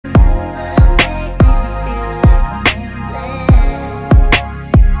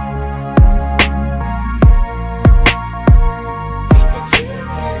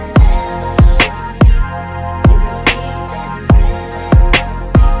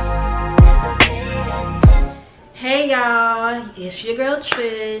y'all, it's your girl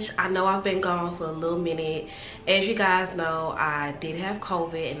Trish. I know I've been gone for a little minute. As you guys know, I did have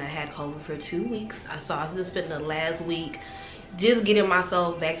COVID, and I had COVID for 2 weeks. So I've just spent the last week just getting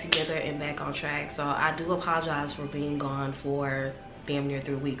myself back together and back on track. So I do apologize for being gone for damn near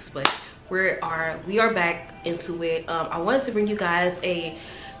 3 weeks, but we are back into it. I wanted to bring you guys a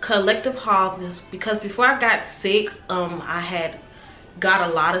collective haul because before I got sick, I had got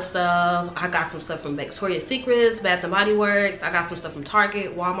a lot of stuff. I got some stuff from Victoria's Secrets, Bath and Body Works. I got some stuff from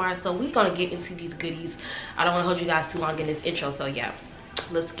Target, Walmart. So we're gonna get into these goodies. I don't want to hold you guys too long in this intro, so yeah,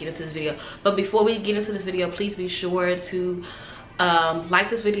 let's get into this video. But before we get into this video, please be sure to like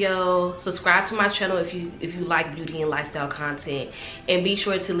this video, subscribe to my channel if you like beauty and lifestyle content, and be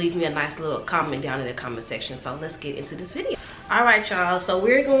sure to leave me a nice little comment down in the comment section. So let's get into this video. All right, y'all, so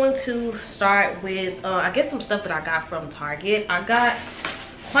we're going to start with I guess some stuff that I got from Target. I got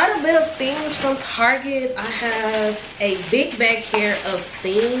quite a bit of things from Target. I have a big bag here of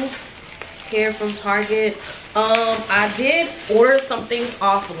things here from Target. I did order some things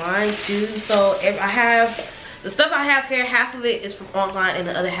offline too, so I have the stuff I have here, half of it is from online and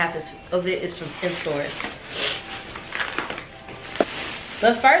the other half of it is from in stores.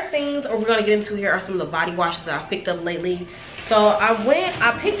 The first things we're gonna get into here are some of the body washes that I've picked up lately. So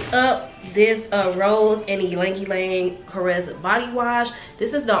I picked up this Rose and Ylang Ylang Caress body wash.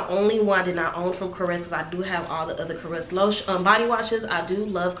 This is the only one I did not own from Caress because I do have all the other Caress lotion body washes. I do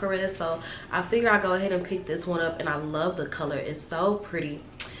love Caress, so I figure I'll go ahead and pick this one up, and I love the color. It's so pretty.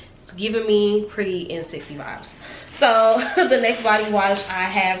 Giving me pretty and sexy vibes. So the next body wash I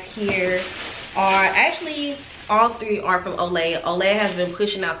have here are actually all three are from Olay. Olay has been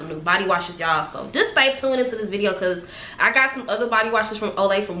pushing out some new body washes, y'all, so just stay tuned into this video because I got some other body washes from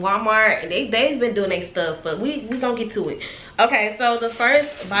Olay from Walmart, and they've been doing their stuff, but we gonna get to it. Okay, so the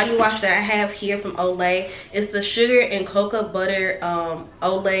first body wash that I have here from Olay is the sugar and cocoa butter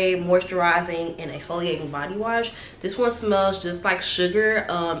Olay moisturizing and exfoliating body wash. This one smells just like sugar.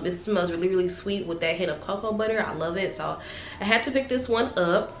 It smells really, really sweet with that hint of cocoa butter. I love it, so I had to pick this one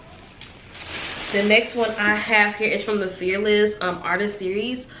up. The next one I have here is from the Fearless Artist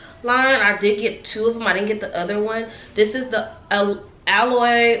Series line. I did get 2 of them. I didn't get the other one. This is the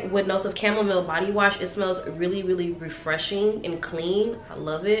Alloy with notes of chamomile body wash. It smells really, really refreshing and clean. I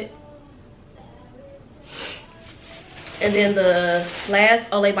love it. And then the last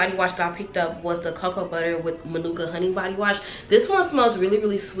Olay body wash that I picked up was the cocoa butter with manuka honey body wash. This one smells really,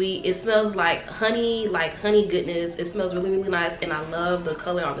 really sweet. It smells like honey goodness. It smells really, really nice, and I love the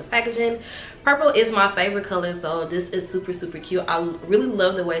color on this packaging. Purple is my favorite color, so this is super, super cute. I really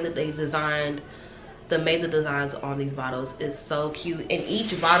love the way that they made the designs on these bottles. It's so cute, and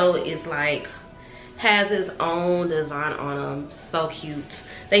each bottle is like has its own design on them. So cute.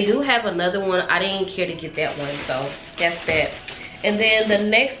 They do have another one. I didn't care to get that one, so that's that. And then the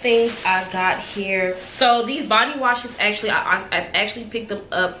next things I got here, so these body washes actually I actually picked them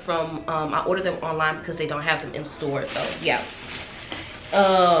up from I ordered them online because they don't have them in store. So yeah,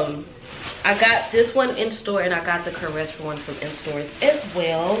 I got this one in store, and I got the Caress one from in stores as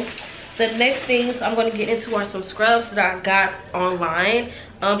well. The next things I'm going to get into are some scrubs that I got online.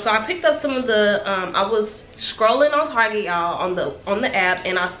 So I picked up some of the I was scrolling on Target, y'all, on the app,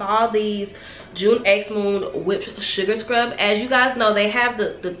 and I saw these June X Moon whipped sugar scrub. As you guys know, they have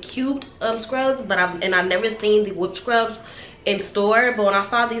the cubed scrubs, but I've never seen the whipped scrubs in store, but when I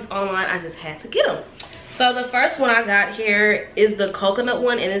saw these online, I just had to get them. So the first one I got here is the coconut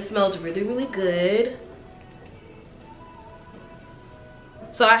one, and it smells really, really good.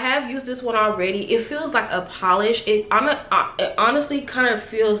 So I have used this one already. It feels like a polish. It honestly kind of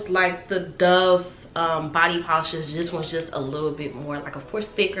feels like the Dove body polishes. This one's just a little bit more, like, of course,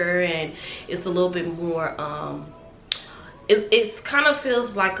 thicker, and it's a little bit more it kind of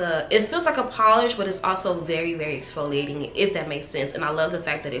feels like a polish, but it's also very, very exfoliating, if that makes sense. And I love the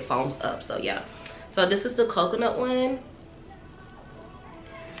fact that it foams up. So yeah, so this is the coconut one.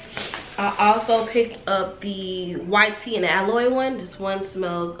 I also picked up the white tea and alloy one. This one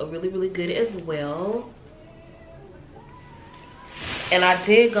smells really, really good as well. And I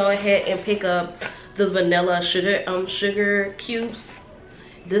did go ahead and pick up the vanilla sugar cubes.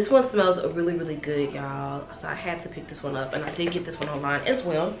 This one smells really, really good, y'all. So I had to pick this one up, and I did get this one online as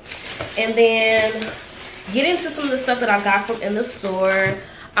well. And then get into some of the stuff that I got from in the store.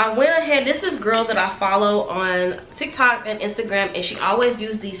 I went ahead, this is girl that I follow on TikTok and Instagram, and she always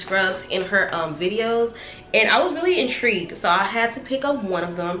uses these scrubs in her videos, and I was really intrigued, so I had to pick up one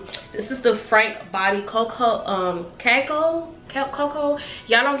of them. This is the Frank Body Cocoa cocoa.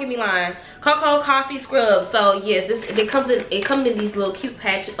 Y'all don't get me lying. Cocoa coffee scrub. So yes, it comes in these little cute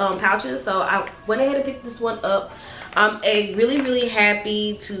pouches. So I went ahead and picked this one up. I'm really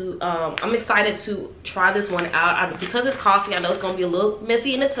happy to I'm excited to try this one out. Because it's coffee, I know it's gonna be a little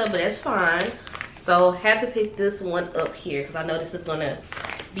messy in the tub, but that's fine. So have to pick this one up here because I know this is gonna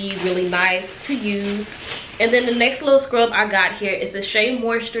be really nice to use. And then the next little scrub I got here is the Shea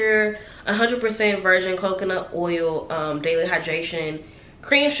Moisture 100% virgin coconut oil daily hydration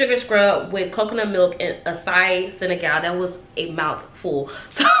cream sugar scrub with coconut milk and acai Senegal. That was a mouthful.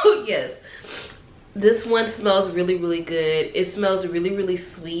 So yes, this one smells really good. It smells really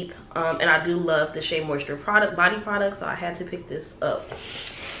sweet, and I do love the Shea Moisture body product, so I had to pick this up.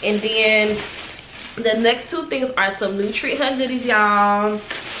 And then the next two things are some new Tree Hut goodies, y'all.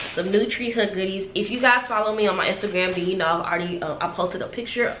 Some new Tree Hut goodies. If you guys follow me on my Instagram, then you know I posted a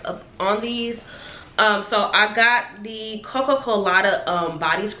picture on these. So I got the Coca-Cola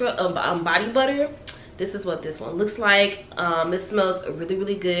body scrub body butter. This is what this one looks like. It smells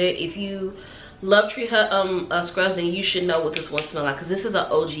really good. If you love Tree Hut scrubs, then you should know what this one smells like, because this is an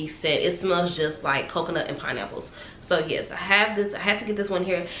OG scent. It smells just like coconut and pineapples. So yes, I have this. I had to get this one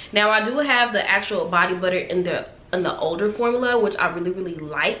here. Now I do have the actual body butter in the older formula, which I really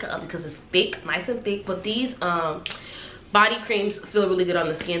like because it's thick, nice and thick. But these body creams feel really good on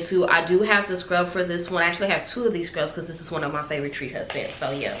the skin too. I do have the scrub for this one. I actually have two of these scrubs because this is one of my favorite Tree Hut scents.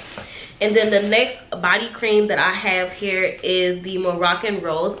 So yeah. And then the next body cream that I have here is the Moroccan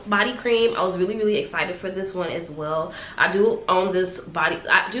Rose body cream. I was really excited for this one as well. I do own this in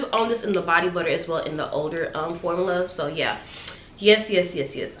the body butter as well in the older formula. So yeah, yes,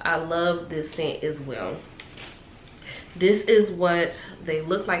 I love this scent as well. This is what they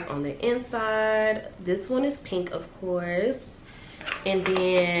look like on the inside. This one is pink, of course, and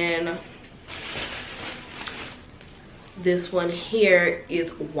then this one here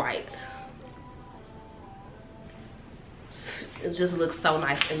is white. It just looks so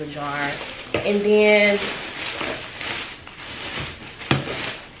nice in the jar. And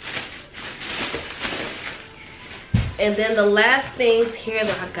then the last things here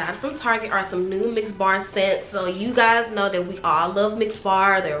that I got from Target are some new Mix Bar scents. So you guys know that we all love Mix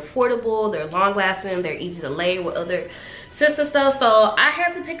Bar. They're affordable, they're long lasting, they're easy to layer with other scents and stuff. So I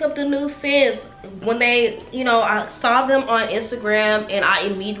had to pick up the new scents when they, you know, I saw them on Instagram and I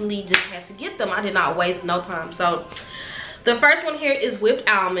immediately just had to get them. I did not waste no time. So the first one here is Whipped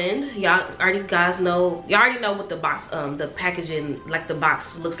Almond. Y'all already know what the box, the packaging, like the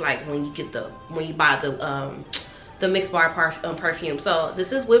box looks like when you buy the Mix Bar perfume. So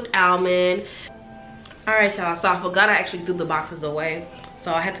this is Whipped Almond. All right, y'all. So I forgot I actually threw the boxes away.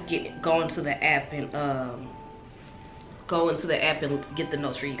 So I had to go into the app and get the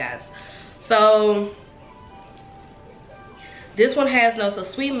notes for you guys. So this one has notes of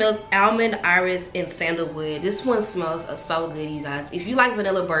sweet milk, almond, iris, and sandalwood. This one smells so good, you guys. If you like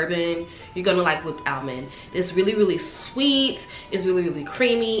vanilla bourbon, you're gonna like Whipped Almond. It's really sweet, it's really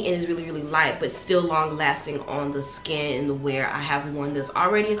creamy, and it's really light, but still long lasting on the skin and the wear. I have worn this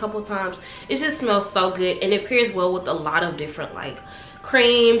already a couple times. It just smells so good, and it pairs well with a lot of different like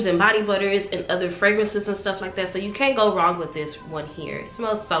creams and body butters and other fragrances and stuff like that. So you can't go wrong with this one here. It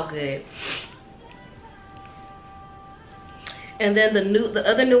smells so good. And then the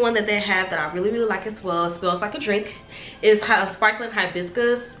other new one that they have that I really like as well, it smells like a drink, is Sparkling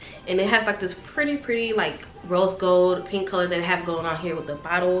Hibiscus. And it has like this pretty like rose gold pink color that I have going on here with the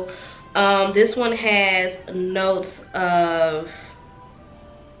bottle. This one has notes of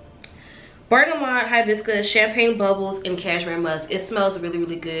bergamot, hibiscus, champagne bubbles, and cashmere musk. It smells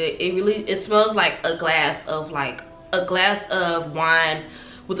really good. It smells like a glass of wine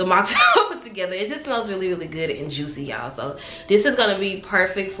with a mocktail put together. It just smells really good and juicy, y'all. So this is gonna be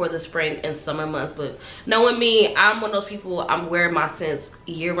perfect for the spring and summer months. But knowing me, I'm one of those people, I'm wearing my scents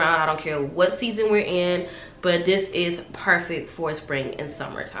year round. I don't care what season we're in, but this is perfect for spring and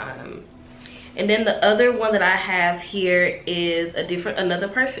summertime. And then the other one that I have here is another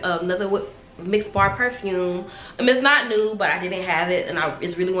Mix Bar perfume. It's not new, but I didn't have it, and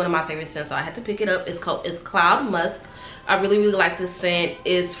it's really one of my favorite scents, so I had to pick it up. It's Cloud Musk. I really like this scent.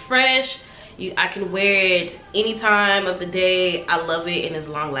 It's fresh. I can wear it any time of the day. I love it, and it's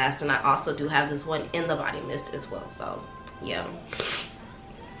long lasting. I also do have this one in the body mist as well. So yeah.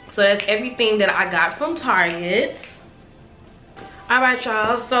 So that's everything that I got from Target. All right,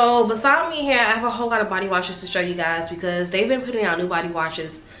 y'all. So beside me here, I have a whole lot of body washes to show you guys because they've been putting out new body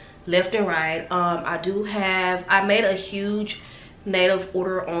washes left and right. I made a huge native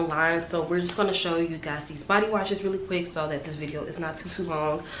order online, so we're just going to show you guys these body washes really quick so that this video is not too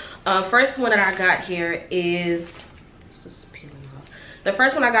long. First one that I got here is, this is pin The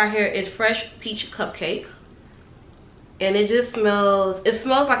first one I got here is Fresh Peach Cupcake. And it just smells, it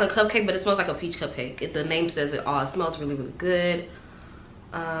smells like a cupcake, but it smells like a peach cupcake. The name says it all. It smells really, really good.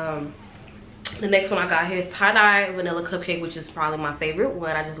 The next one I got here is Tie-Dye Vanilla Cupcake, which is probably my favorite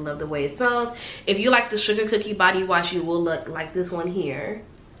one. I just love the way it smells. If you like the Sugar Cookie Body Wash, you will like this one here.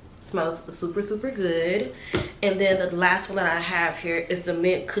 Smells super, super good. And then the last one that I have here is the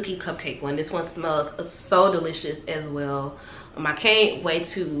Mint Cookie Cupcake one. This one smells so delicious as well. I can't wait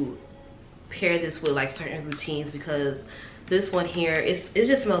to pair this with like certain routines, because this one here it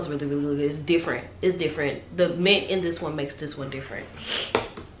just smells really, really, really good. It's different. The mint in this one makes this one different.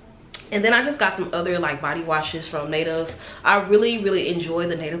 And then I just got some other like body washes from Native. I really, really enjoy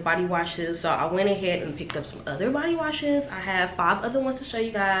the Native body washes, so I went ahead and picked up some other body washes. I have 5 other ones to show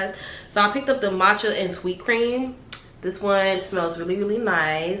you guys. So I picked up the Matcha and Sweet Cream. This one smells really, really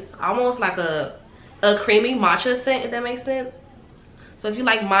nice, almost like a creamy matcha scent, if that makes sense. So if you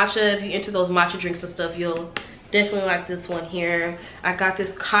like matcha, if you're into those matcha drinks and stuff, you'll definitely like this one here. I got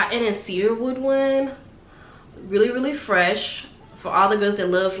this cotton and cedarwood one. Really, really fresh. For all the girls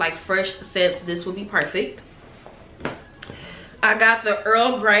that love like fresh scents, this would be perfect. I got the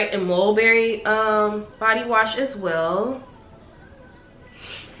Earl Grey and Mulberry body wash as well.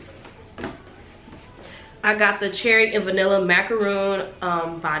 I got the Cherry and Vanilla Macaroon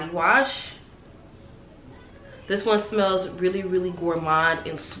body wash. This one smells really, really gourmand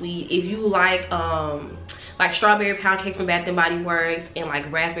and sweet. If you like strawberry pound cake from Bath & Body Works and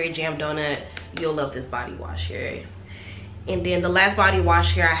like raspberry jam donut, you'll love this body wash here. And then the last body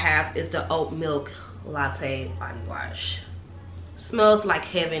wash here I have is the oat milk latte body wash. Smells like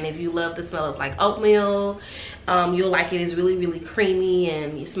heaven. If you love the smell of like oatmeal, you'll like it. It's really, really creamy,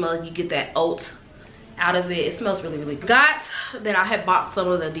 and you get that oat out of it. It smells really, really good. Got that I had bought some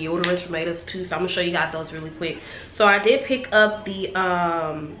of the deodorants from Natives too, so I'm gonna show you guys those really quick. So I did pick up the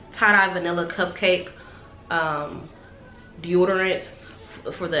Tie-Dye Vanilla Cupcake deodorant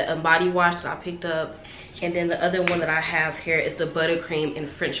for the body wash that I picked up. And then the other one that I have here is the Buttercream and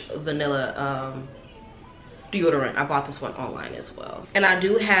French Vanilla deodorant. I bought this one online as well. And I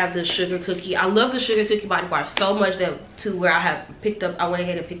do have the Sugar Cookie. I love the Sugar Cookie body wash so much that to where I went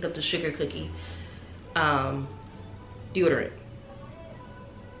ahead and picked up the Sugar Cookie deodorant.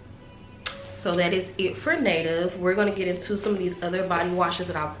 So that is it for Native. We're gonna get into some of these other body washes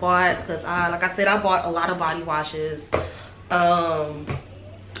that I bought, because like I said, I bought a lot of body washes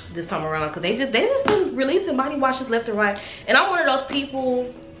this time around, because they just been releasing body washes left and right. And I'm one of those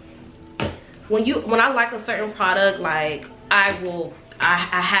people, when I like a certain product, like I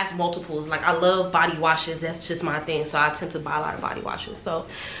have multiples. Like I love body washes, that's just my thing, so I tend to buy a lot of body washes. So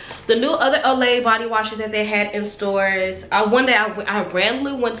the new other Olay body washes that they had in stores, one day I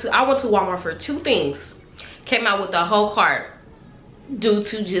randomly went to Walmart for 2 things, came out with a whole cart due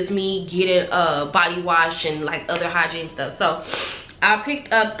to just me getting a body wash and like other hygiene stuff. So I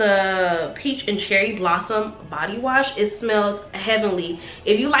picked up the Peach and Cherry Blossom body wash. It smells heavenly.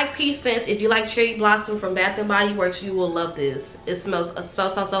 If you like peach scents, if you like Cherry Blossom from Bath & Body Works, you will love this. It smells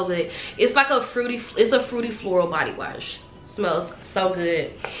so good. It's like a fruity floral body wash. It smells so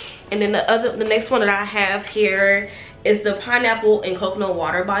good. And then the next one that I have here is the Pineapple and Coconut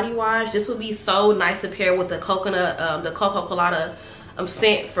Water body wash. This would be so nice to pair with the coconut, the Coca Colada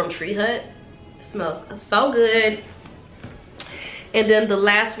scent from Tree Hut. It smells so good. And then the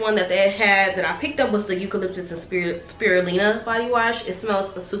last one that they had that I picked up was the Eucalyptus and Spirulina body wash. It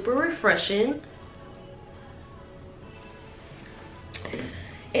smells super refreshing.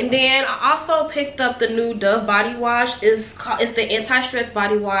 And then I also picked up the new Dove body wash. It's the anti-stress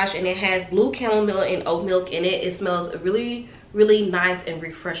body wash, and it has blue chamomile and oat milk in it. It smells really, really nice and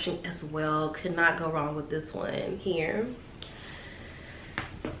refreshing as well. Could not go wrong with this one here.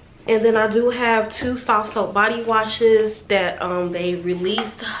 And then I do have 2 soft soap body washes that they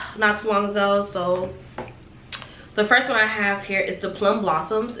released not too long ago. So the first one I have here is the Plum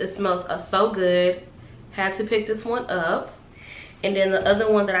Blossoms. It smells so good. Had to pick this one up. And then the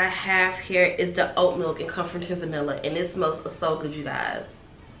other one that I have here is the Oat Milk and Comforting Vanilla, and it smells so good, you guys.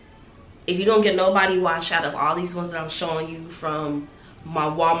 If you don't get no body wash out of all these ones that I'm showing you from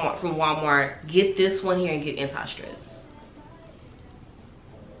Walmart, get this one here and get anti-stress.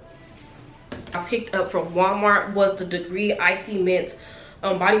 I picked up from Walmart was the Degree Icy Mint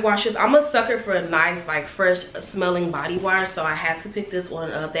body washes. I'm a sucker for a nice like fresh smelling body wash, so I had to pick this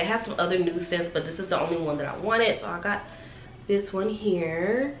one up. They have some other new scents, but this is the only one that I wanted, so I got this one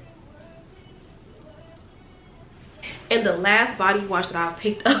here. And the last body wash that I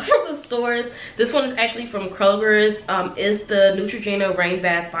picked up from the stores, this one is actually from Kroger's, is the Neutrogena Rain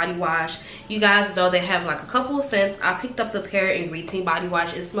Bath Body Wash. You guys know they have like a couple of scents. I picked up the Pear and Green Tea Body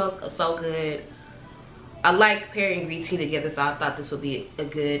Wash. It smells so good. I like Pear and Green Tea together, so I thought this would be a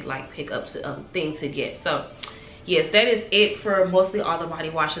good like pickup thing to get. So yes, that is it for mostly all the body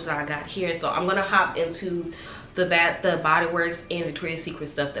washes that I got here. So I'm gonna hop into the Body Works and Victoria's Secret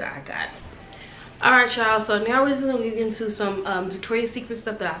stuff that I got. Alright y'all, so now we're just gonna get into some Victoria's Secret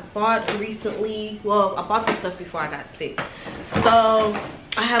stuff that I bought recently. Well, I bought this stuff before I got sick. So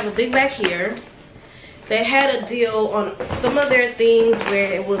I have a big bag here. They had a deal on some of their things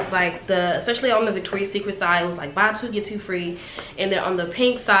where it was like especially on the Victoria's Secret side, it was like buy 2 get 2 free. And then on the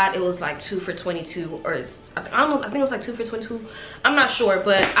pink side, it was like 2 for 22, or I don't know, I think it was like 2 for 22. I'm not sure,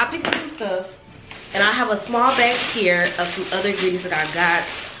 but I picked up some stuff. And I have a small bag here of some other goodies that I got.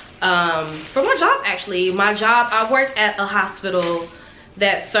 For my job, actually. My job, I work at a hospital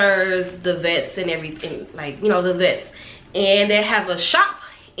that serves the vets and everything, like, you know, the vets. And they have a shop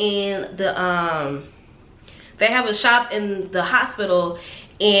in the hospital,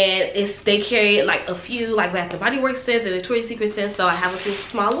 and they carry like a few like Bath and Body Works scents and Victoria's Secret scents. So I have a few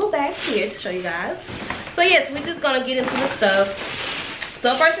small little bags here to show you guys. So yes, we're just gonna get into the stuff.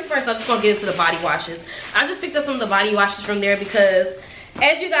 So first thing first, I'm just gonna get into the body washes. I just picked up some of the body washes from there because,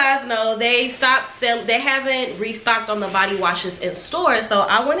 as you guys know, they haven't restocked on the body washes in stores. So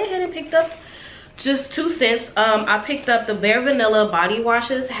I went ahead and picked up just 2 scents. I picked up the Bare Vanilla body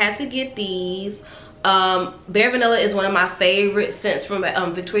washes. Had to get these. Bare Vanilla is one of my favorite scents from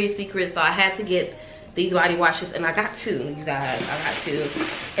Victoria's Secret, so I had to get these body washes, and I got 2, you guys. I got 2.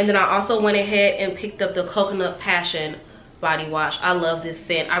 And then I also went ahead and picked up the Coconut Passion body wash. I love this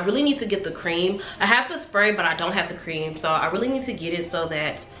scent. I really need to get the cream. I have the spray, but I don't have the cream, so I really need to get it so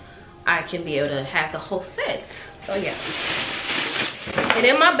that I can be able to have the whole set. So yeah. And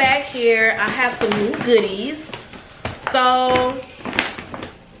in my bag here, I have some new goodies. So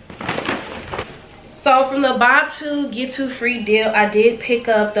from the buy 2 get 2 free deal, I did pick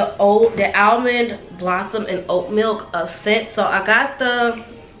up the almond blossom and oat milk scent. So I got the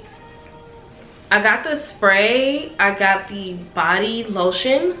spray, I got the body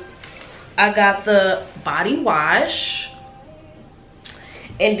lotion, I got the body wash,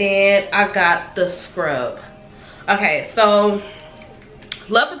 and then I got the scrub. Okay, so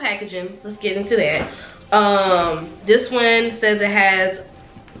love the packaging. Let's get into that. This one says it has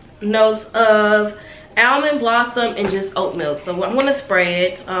notes of almond blossom and just oat milk. So I'm gonna spray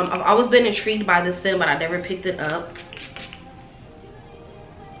it. I've always been intrigued by this scent, but I never picked it up.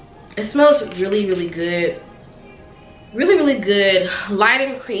 It smells really, really good. Really, really good. Light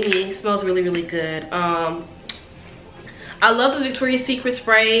and creamy. Smells really, really good. I love the Victoria's Secret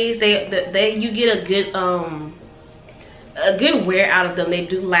sprays. You get a good wear out of them. They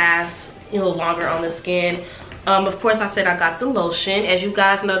do last, you know, longer on the skin. Of course, I said I got the lotion. As you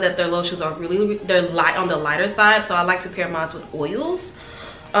guys know, that their lotions are they're light on the lighter side, so I like to pair mine with oils.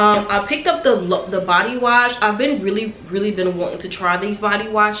 I picked up the body wash. I've been really been wanting to try these body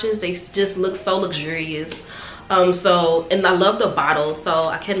washes. They just look so luxurious. And I love the bottle, so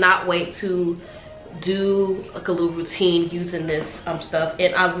I cannot wait to do like a little routine using this stuff.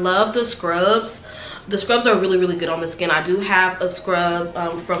 And I love the scrubs. The scrubs are really good on the skin. I do have a scrub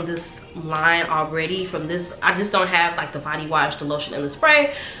from this line already. I just don't have like the body wash, the lotion, and the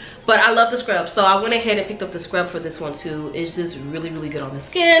spray. But I love the scrub, so I went ahead and picked up the scrub for this one too. It's just really good on the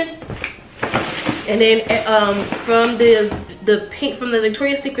skin. And then from the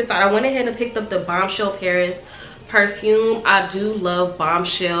Victoria's Secret side, I went ahead and picked up the Bombshell Paris perfume. I do love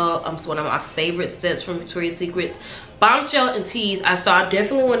Bombshell. It's one of my favorite scents from Victoria's Secret. Bombshell and Tease. So I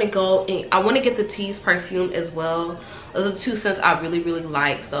definitely want to go and I want to get the Tease perfume as well. Those are the 2 scents I really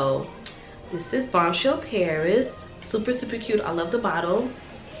like. So this is Bombshell Paris. Super cute. I love the bottle.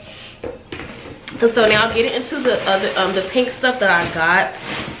 And so now getting into the other the pink stuff that I got.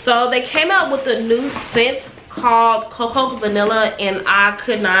 So they came out with a new scent called Cocoa Vanilla, and I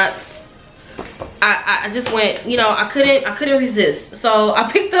could not, I just went, you know, I couldn't resist. So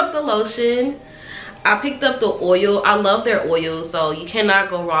I picked up the lotion, I picked up the oil. I love their oil, so you cannot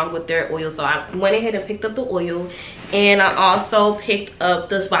go wrong with their oil. So I went ahead and picked up the oil, and I also picked up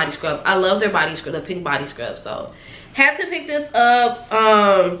this body scrub. I love their body scrub, the pink body scrub. So had to pick this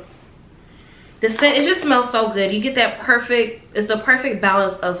up. The scent, it just smells so good. You get that perfect, it's the perfect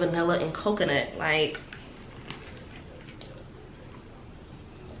balance of vanilla and coconut. Like,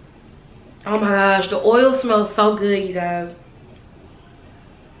 oh my gosh, the oil smells so good, you guys.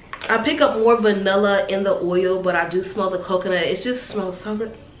 I pick up more vanilla in the oil, but I do smell the coconut. It just smells so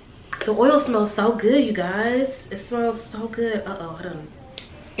good. The oil smells so good, you guys. It smells so good. Hold on.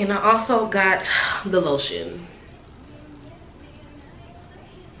 And I also got the lotion.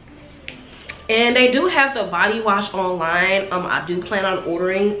 And they do have the body wash online. I do plan on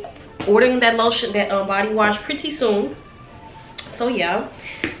ordering that lotion, that body wash pretty soon. So yeah.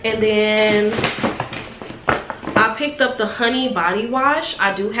 And then I picked up the honey body wash.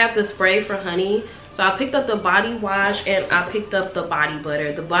 I do have the spray for honey. So I picked up the body wash and I picked up the body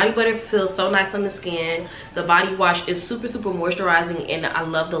butter. The body butter feels so nice on the skin. The body wash is super moisturizing, and I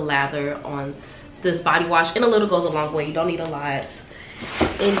love the lather on this body wash. And a little goes a long way. You don't need a lot.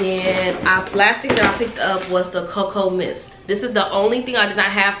 And then last thing that I picked up was the cocoa mist. This is the only thing I did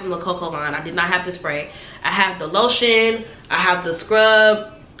not have from the cocoa line. I did not have the spray. I have the lotion. I have the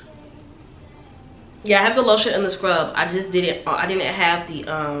scrub. Yeah, I have the lotion and the scrub. I just didn't. I didn't have the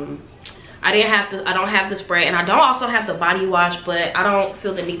I don't have the spray, and I don't also have the body wash, but I don't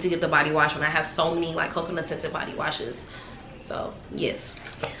feel the need to get the body wash when I have so many like coconut scented body washes. So yes.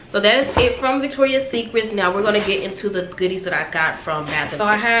 So that is it from Victoria's Secrets. Now we're gonna get into the goodies that I got from Bath. So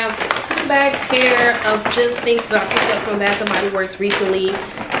I have 2 bags here of just things that I picked up from Bath & Body Works recently.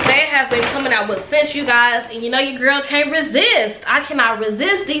 They have been coming out with scents, you guys, and you know your girl can't resist. I cannot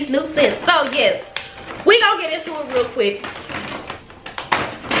resist these new scents. So yes, we gonna get into it real quick.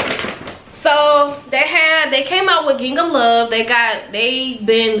 So they came out with Gingham Love. They've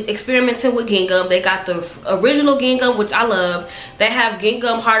been experimenting with gingham. They got the original gingham, which I love. They have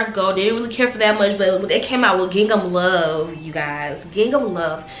Gingham Heart of Gold. They didn't really care for that much, but they came out with Gingham Love, you guys. Gingham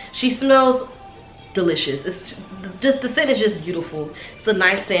Love. She smells delicious. It's just, the scent is just beautiful. It's a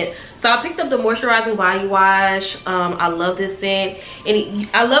nice scent. So I picked up the moisturizing body wash. I love this scent, and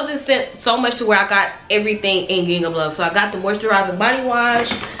I love this scent so much to where I got everything in Gingham Love. So I got the moisturizing body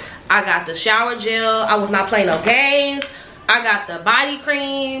wash. I got the shower gel. I was not playing no games. I got the body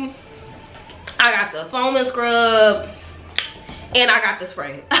cream. I got the foam and scrub. And I got the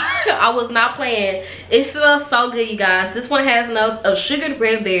spray. I was not playing. It smells so good, you guys. This one has notes of sugared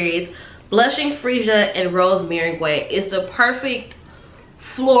red berries, blushing freesia, and rose meringue. It's the perfect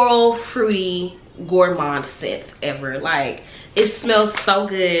floral, fruity, gourmand scent ever. Like, it smells so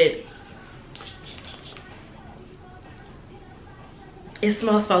good. It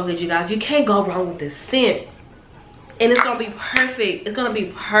smells so good, you guys. You can't go wrong with this scent. And it's gonna be perfect. It's gonna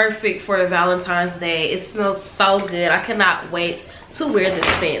be perfect for Valentine's Day. It smells so good. I cannot wait to wear this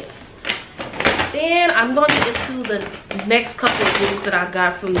scent. Then I'm gonna get into the next couple of things that I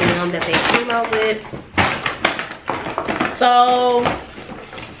got from them that they came out with. So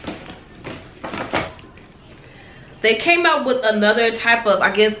they came out with another type of, I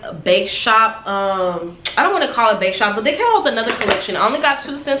guess, bake shop. I don't want to call it bake shop, but they came out with another collection. I only got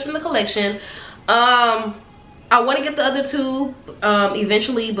 2 scents from the collection. I want to get the other 2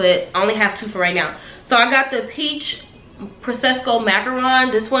 eventually, but I only have 2 for right now. So I got the peach prosecco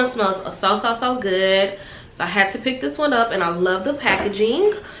macaron. This one smells so good. So I had to pick this one up, and I love the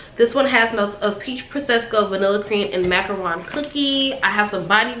packaging. This one has notes of peach prosecco, vanilla cream, and macaron cookie. I have some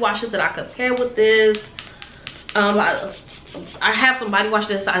body washes that I could pair with this. I have some body wash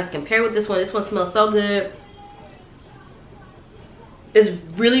that I compare with this one. This one smells so good. It's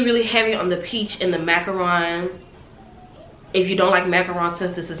really heavy on the peach and the macaron. If you don't like macaron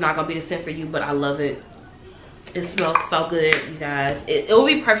scents, this is not gonna be the scent for you, but I love it. It smells so good, you guys. It will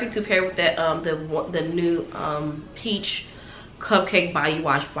be perfect to pair with that the new peach cupcake body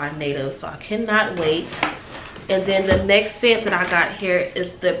wash by Native. So I cannot wait. And then the next scent that I got here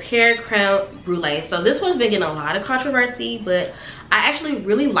is the pear creme brulee. So this one's been getting a lot of controversy, but I actually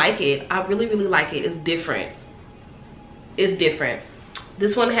really like it. I really like it. It's different. It's different.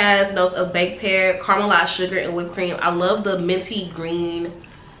 This one has notes of baked pear, caramelized sugar, and whipped cream. I love the minty green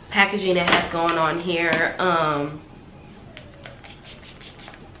packaging that has going on here.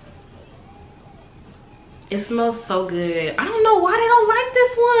 It smells so good. I don't know why they don't like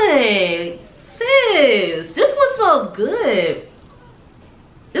this one. Sis, this one smells good.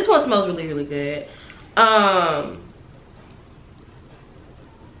 This one smells really good.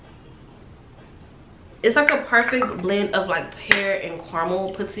 It's like a perfect blend of like pear and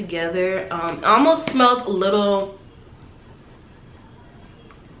caramel put together. It almost smells a little,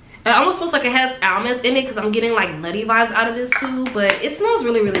 it almost smells like it has almonds in it, because I'm getting like nutty vibes out of this too, but it smells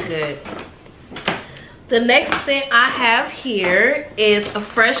really good. The next scent I have here is a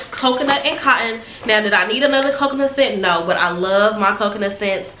fresh coconut and cotton. Now, did I need another coconut scent? No, but I love my coconut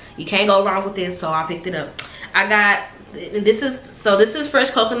scents. You can't go wrong with this, so I picked it up. I got, this is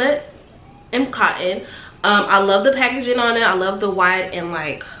fresh coconut and cotton. I love the packaging on it. I love the white and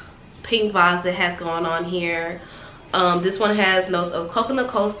like pink vibes it has going on here. This one has notes of coconut,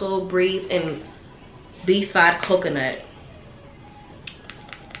 coastal, breeze, and beachside coconut.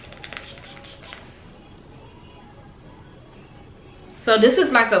 So this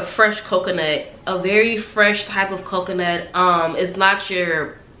is like a fresh coconut, a very fresh type of coconut. It's not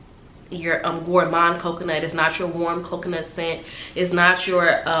your gourmand coconut. It's not your warm coconut scent. It's not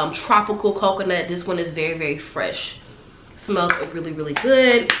your tropical coconut. This one is very, very fresh. Smells really, really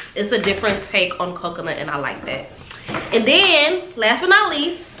good. It's a different take on coconut, and I like that. And then last but not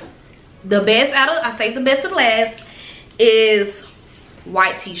least, the best out of, I saved the best for last, is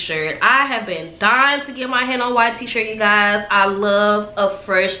white t-shirt. I have been dying to get my hand on white t-shirt, you guys. I love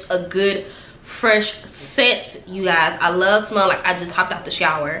a good fresh scent, you guys. I love smell like I just hopped out the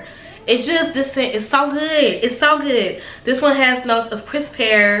shower. It's just, this scent is so good. It's so good. This one has notes of crisp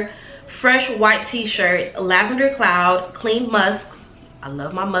pear, fresh white t-shirt, lavender cloud, clean musk. I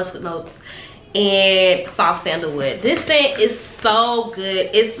love my musk notes, and soft sandalwood. This scent is so good.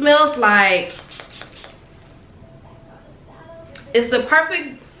 It smells like, it's the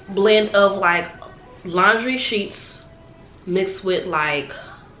perfect blend of like laundry sheets mixed with like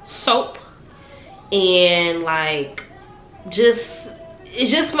soap, and like it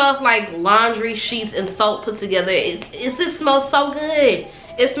just smells like laundry sheets and soap put together. It just smells so good.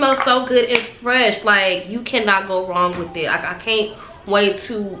 It smells so good and fresh. Like, you cannot go wrong with it. Like, I can't wait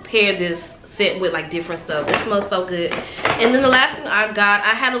to pair this scent with like different stuff. It smells so good. And then the last thing I got,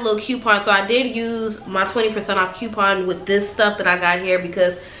 I had a little coupon, so I did use my 20% off coupon with this stuff that I got here,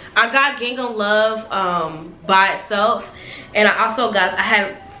 because I got Gingham Love by itself, and I also got, I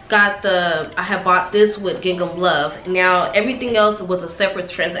had bought this with Gingham Love. Now everything else was a separate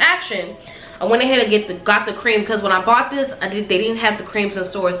transaction. I went ahead and got the cream, because when I bought this, they didn't have the creams in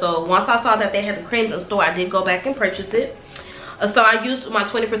store. So once I saw that they had the creams in store, I did go back and purchase it. So I used my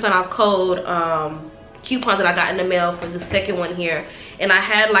 20% off code coupon that I got in the mail for the second one here, and I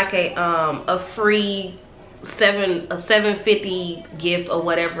had like a free $7.50 gift or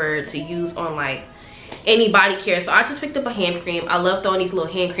whatever to use on like any body care. So I just picked up a hand cream. I love throwing these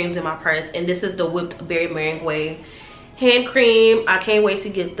little hand creams in my purse, and this is the Whipped Berry Meringue hand cream. I can't wait to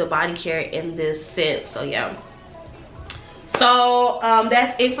get the body care in this scent. So yeah, so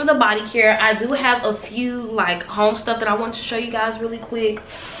that's it for the body care. I do have a few like home stuff that I want to show you guys really quick.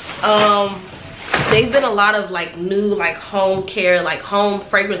 There's been a lot of like new like home care, like home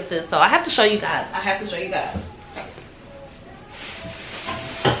fragrances, so I have to show you guys.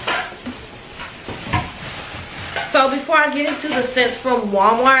 So before I get into the scents from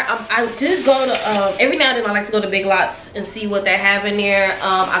Walmart, I did go to, every now and then I like to go to Big Lots and see what they have in there.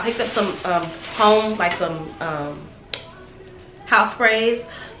 I picked up some home, like some house sprays.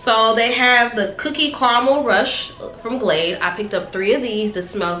 So they have the Cookie Caramel Rush from Glade. I picked up 3 of these. This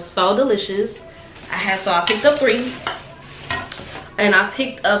smells so delicious. I picked up 3. And I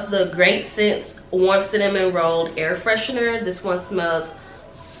picked up the Great Scents Warm Cinnamon Rolled Air Freshener. This one smells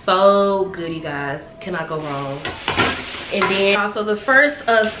so good, you guys. Cannot go wrong. And then also the first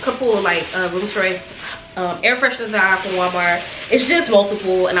couple of like room sprays, air fresheners that I got from Walmart. It's just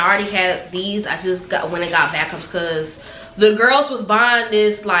multiple, and I already had these. I just went and got backups because the girls was buying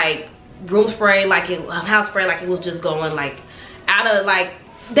this like room spray, like house spray, like it was just going like out of like,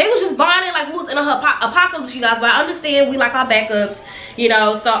 they was just buying it like it was in a apocalypse, you guys. But I understand we like our backups, you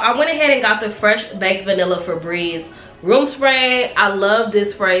know. So I went ahead and got the Fresh Baked Vanilla Febreze room spray. I love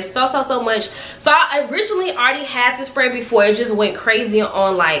this spray so much. So I originally already had this spray before. It just went crazy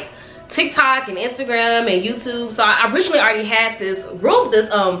on like TikTok and Instagram and YouTube. So I originally already had this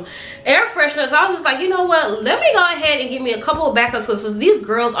air freshener. So I was just like, you know what, let me go ahead and give me a couple of backups, because these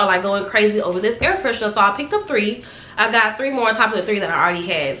girls are like going crazy over this air freshener. So I picked up 3. I got 3 more on top of the 3 that I already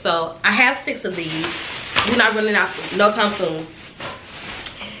had. So I have 6 of these. We're not running out no time soon.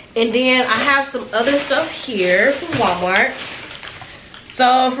 And then I have some other stuff here from Walmart.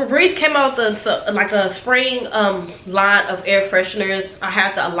 So Febreze came out with like a spring line of air fresheners. I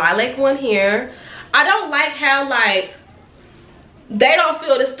have the lilac one here. I don't like how like they don't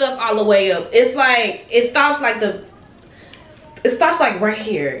fill this stuff all the way up. It's like it stops like right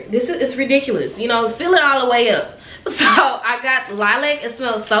here. It's ridiculous, you know, fill it all the way up. So I got lilac. It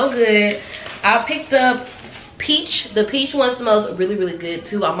smells so good. I picked up peach. The peach one smells really good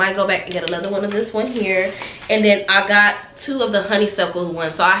too. I might go back and get another one of this one here. And then I got 2 of the honeysuckle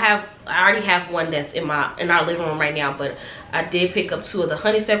ones. So I already have one that's in our living room right now, but I did pick up 2 of the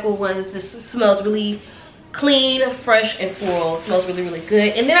honeysuckle ones. This smells really clean, fresh, and floral. It smells really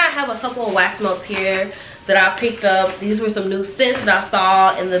good. And then I have a couple of wax melts here that I picked up. These were some new scents that I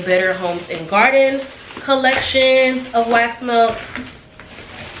saw in the Better Homes and Garden collection of wax melts.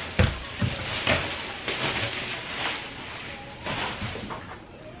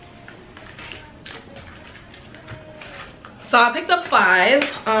 So I picked up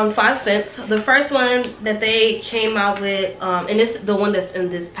 5 cents. The first one that they came out with, and this the one that's in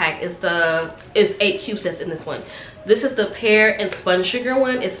this pack is 8 cubes that's in this one. This is the pear and spun sugar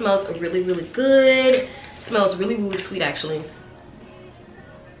one. It smells really, really good. It smells really, really sweet actually.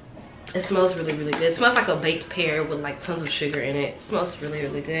 It smells really, really good. It smells like a baked pear with like tons of sugar in it. It smells really,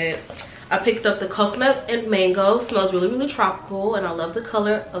 really good. I picked up the coconut and mango. It smells really, really tropical, and I love the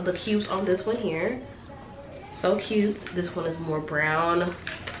color of the cubes on this one here. So cute. This one is more brown.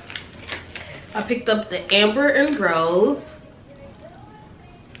 I picked up the amber and rose.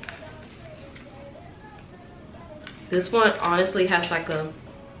 This one honestly has like a,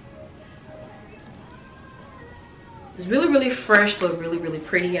 it's really, really fresh but really, really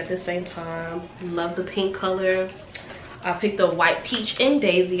pretty at the same time. Love the pink color. I picked up white peach and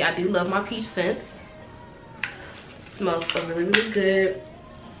daisy. I do love my peach scents. Smells really, really good.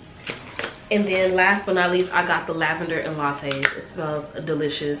 And then last but not least, I got the lavender and lattes. It smells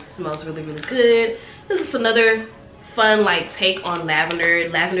delicious. It smells really, really good. This is another fun like take on lavender.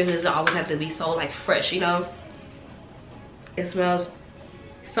 Lavender doesn't always have to be so like fresh, you know. It smells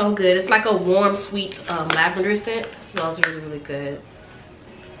so good. It's like a warm, sweet lavender scent. It smells really, really good.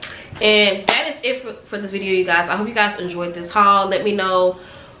 And that is it for this video, you guys. I hope you guys enjoyed this haul. Let me know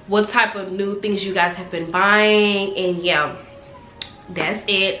what type of new things you guys have been buying. And yeah, that's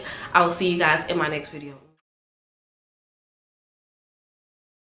it. I will see you guys in my next video.